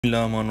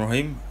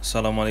Bismillahirrahmanirrahim.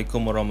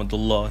 Assalamualaikum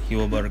warahmatullahi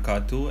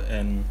wabarakatuh,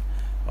 and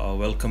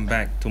welcome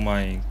back to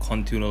my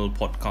continual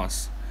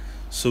podcast.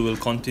 So we'll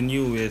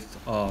continue with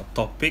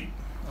topic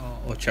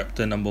or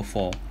chapter number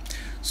 4.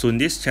 So in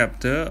this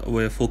chapter,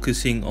 we're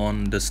focusing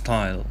on the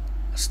style.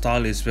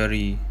 Style is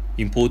very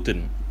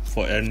important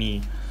for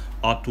any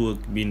artwork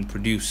being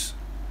produced.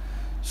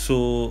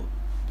 So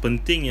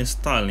pentingnya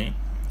style ni.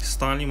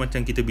 Style ni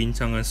macam kita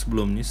bincangkan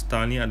sebelum ni.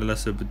 Style ni adalah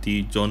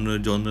seperti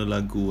genre-genre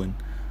lagu kan.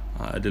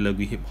 Ada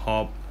lagu hip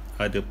hop,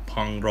 ada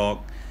punk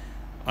rock,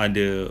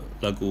 ada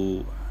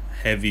lagu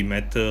heavy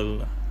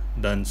metal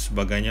dan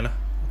sebagainya lah.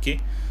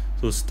 Okay,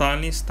 so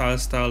style ni style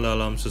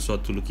dalam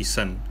sesuatu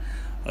lukisan.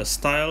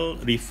 Style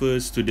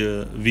refers to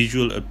the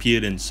visual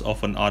appearance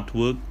of an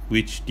artwork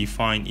which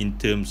defined in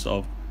terms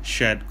of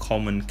shared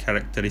common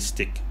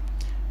characteristic,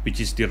 which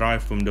is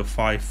derived from the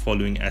 5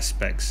 following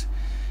aspects.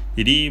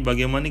 Jadi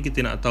bagaimana kita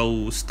nak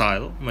tahu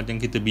style?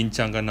 Macam kita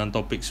bincangkan dalam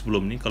topik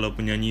sebelum ni, kalau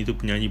penyanyi tu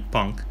penyanyi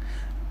punk,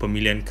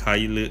 pemilihan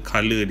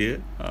color dia,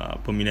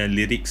 pemilihan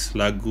lyrics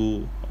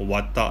lagu,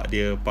 watak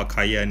dia,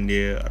 pakaian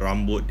dia,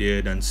 rambut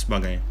dia dan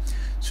sebagainya.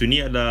 So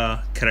ini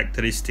adalah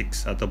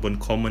characteristics ataupun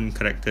common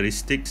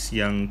characteristics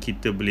yang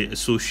kita boleh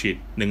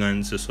associate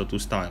dengan sesuatu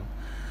style.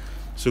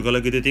 So kalau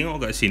kita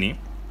tengok kat sini,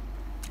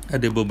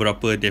 ada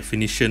beberapa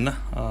definition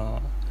lah.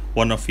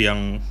 One of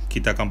yang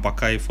kita akan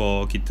pakai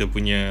for kita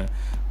punya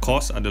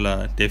course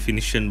adalah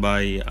definition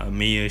by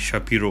Mayer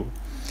Shapiro.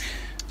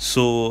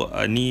 So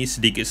ni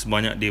sedikit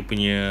sebanyak dia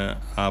punya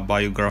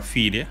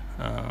biografi dia,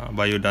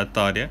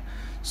 biodata dia.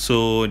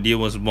 So dia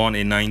was born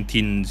in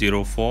 1904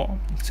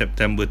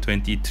 September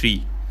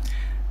 23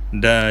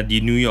 di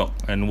New York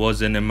and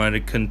was an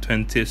American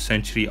 20th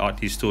century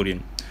art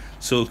historian.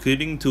 So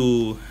according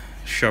to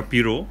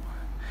Shapiro,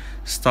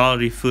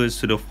 style refers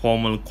to the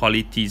formal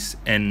qualities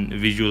and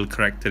visual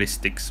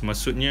characteristics.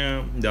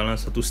 Maksudnya dalam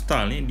satu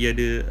style ni dia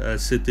ada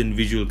certain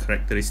visual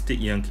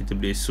characteristic yang kita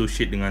boleh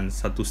associate dengan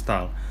satu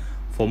style.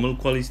 Formal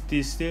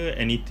qualities dia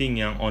anything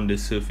yang on the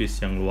surface,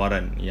 yang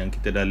luaran, yang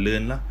kita dah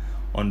learn lah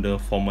on the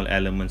formal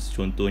elements.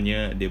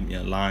 Contohnya dia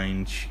punya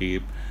line,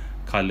 shape,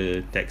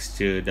 colour,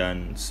 texture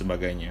dan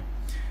sebagainya.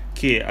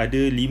 Okay,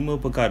 ada 5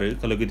 perkara.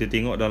 Kalau kita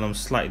tengok dalam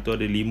slide tu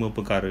ada 5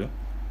 perkara.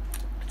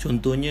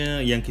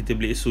 Contohnya yang kita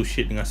boleh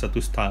associate dengan satu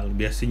style,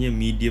 biasanya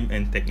medium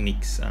and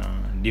techniques.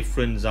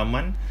 Different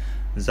zaman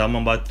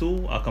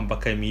batu akan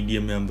pakai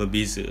medium yang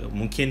berbeza.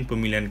 Mungkin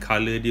pemilihan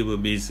colour dia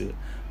berbeza,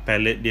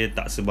 palette dia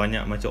tak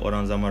sebanyak macam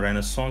orang zaman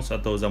Renaissance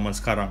atau zaman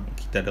sekarang.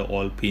 Kita ada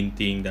oil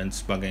painting dan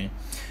sebagainya.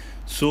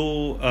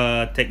 So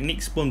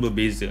techniques pun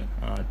berbeza.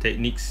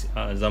 Techniques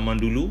zaman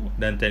dulu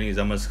dan teknik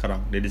zaman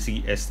sekarang. Dari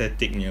segi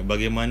estetiknya,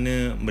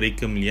 bagaimana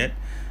mereka melihat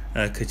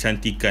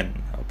kecantikan.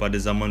 Pada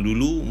zaman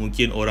dulu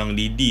mungkin orang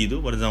lidi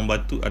tu pada zaman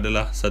batu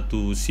adalah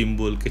satu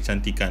simbol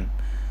kecantikan.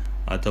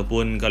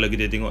 Ataupun kalau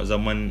kita tengok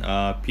zaman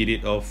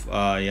period of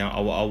yang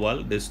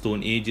awal-awal, the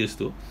Stone Ages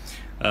tu,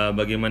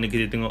 bagaimana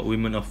kita tengok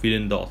Women of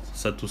Willendorf,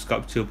 satu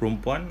sculpture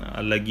perempuan,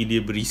 lagi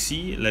dia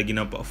berisi, lagi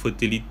nampak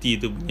fertility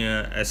tu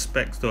punya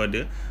aspect tu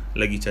ada,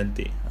 lagi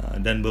cantik.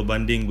 Dan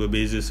berbanding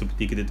berbeza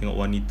seperti kita tengok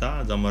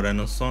wanita zaman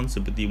Renaissance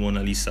seperti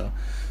Mona Lisa.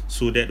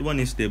 So that one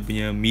is dia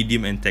punya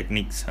medium and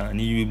techniques.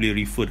 Ni you boleh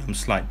refer dalam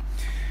slide.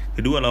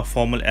 Kedua adalah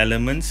formal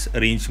elements,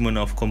 arrangement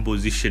of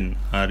composition.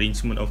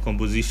 Arrangement of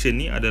composition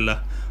ni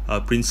adalah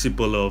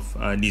principle of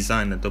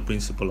design atau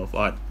principle of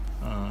art.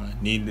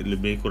 Ni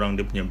lebih kurang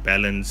dia punya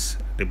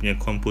balance, dia punya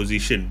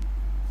composition.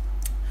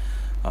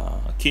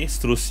 Okay,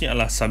 seterusnya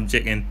adalah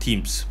subject and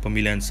themes.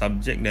 Pemilihan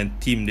subjek dan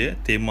theme dia,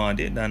 tema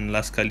dia, dan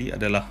last kali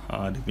adalah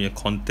dia punya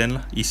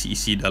content lah,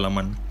 isi-isi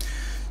dalaman.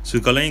 So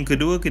kalau yang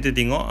kedua kita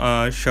tengok,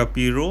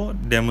 Shapiro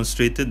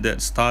demonstrated that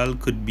style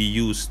could be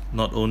used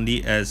not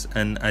only as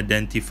an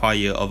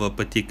identifier of a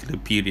particular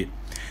period,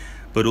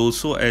 but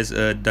also as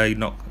a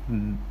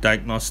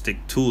diagnostic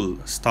tool.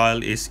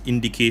 Style is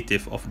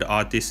indicative of the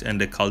artist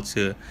and the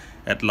culture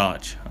at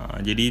large.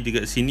 Jadi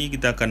dekat sini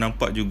kita akan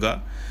nampak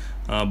juga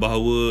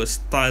bahawa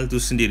style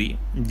tu sendiri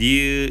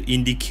dia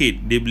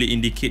boleh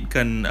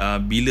indicatekan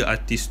bila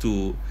artis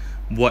tu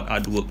buat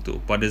artwork tu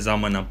pada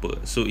zaman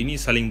apa. So ini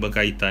saling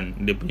berkaitan,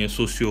 dia punya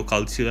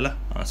socio-culture lah,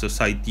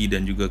 society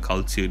dan juga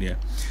culture dia.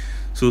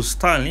 So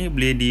style ni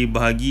boleh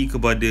dibahagi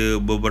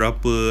kepada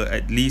beberapa,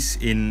 at least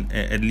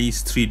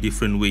 3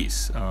 different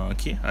ways.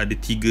 Okay, ada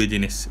 3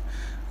 jenis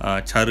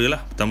cara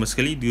lah. Pertama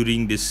sekali,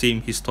 during the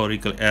same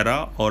historical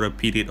era or a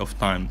period of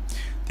time.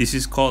 This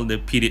is called the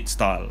period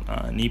style.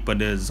 Ni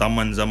pada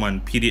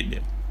zaman-zaman period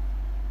dia.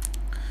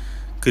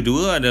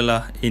 Kedua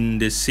adalah in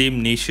the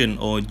same nation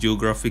or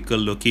geographical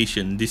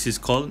location. This is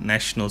called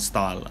national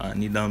style.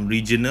 Ni dalam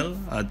regional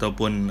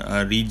ataupun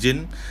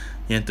region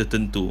yang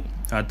tertentu.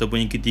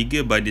 Ataupun yang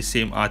ketiga, by the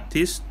same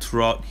artist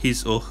throughout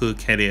his or her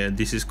career.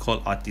 This is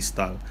called artist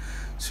style.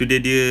 So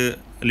dia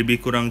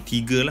lebih kurang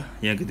 3 lah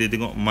yang kita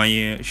tengok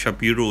Mayer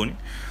Shapiro ni.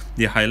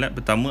 Dia highlight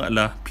pertama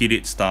adalah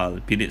period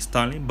style. Period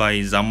style ni by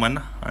zaman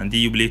lah.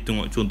 Nanti you boleh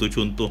tengok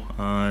contoh-contoh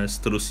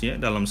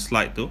seterusnya dalam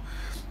slide tu.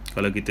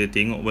 Kalau kita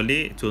tengok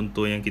balik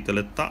contoh yang kita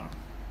letak,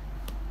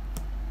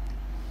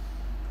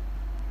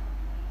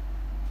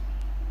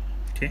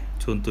 Okay,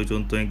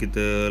 contoh-contoh yang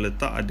kita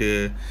letak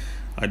ada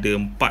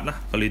 4 lah.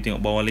 Kalau you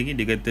tengok bawah lagi,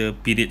 dia kata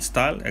period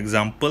style.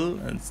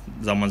 Example,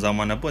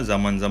 zaman-zaman apa?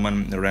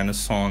 Zaman-zaman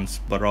Renaissance,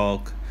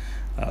 Baroque,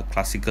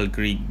 Classical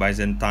Greek,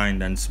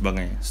 Byzantine dan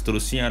sebagainya.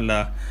 Seterusnya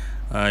adalah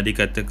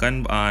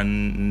dikatakan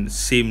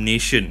same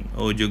nation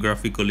or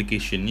geographical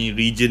location. Ni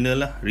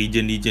regional lah,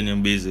 region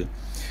yang beza.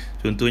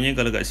 Contohnya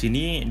kalau kat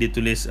sini dia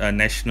tulis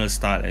national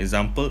style.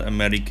 Example,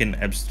 American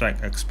abstract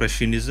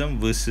expressionism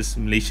versus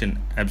Malaysian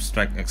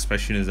abstract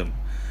expressionism.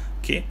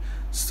 Okay.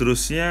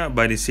 Seterusnya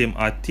by the same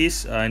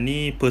artist,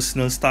 ni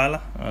personal style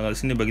lah. Kat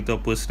sini bagi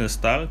tahu personal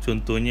style.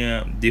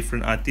 Contohnya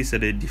different artist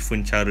ada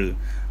different cara.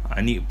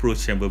 Ni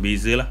approach yang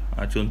berbeza lah.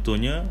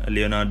 Contohnya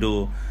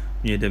Leonardo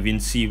punya, Da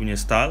Vinci punya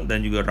style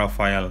dan juga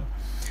Raphael.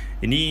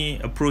 Ini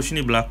approach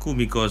ni berlaku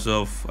because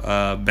of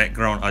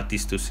background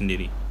artist tu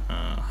sendiri,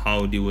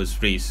 how they was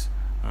raised.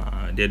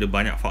 Dia ada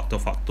banyak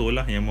faktor-faktor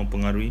lah yang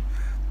mempengaruhi,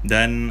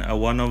 dan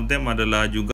one of them adalah juga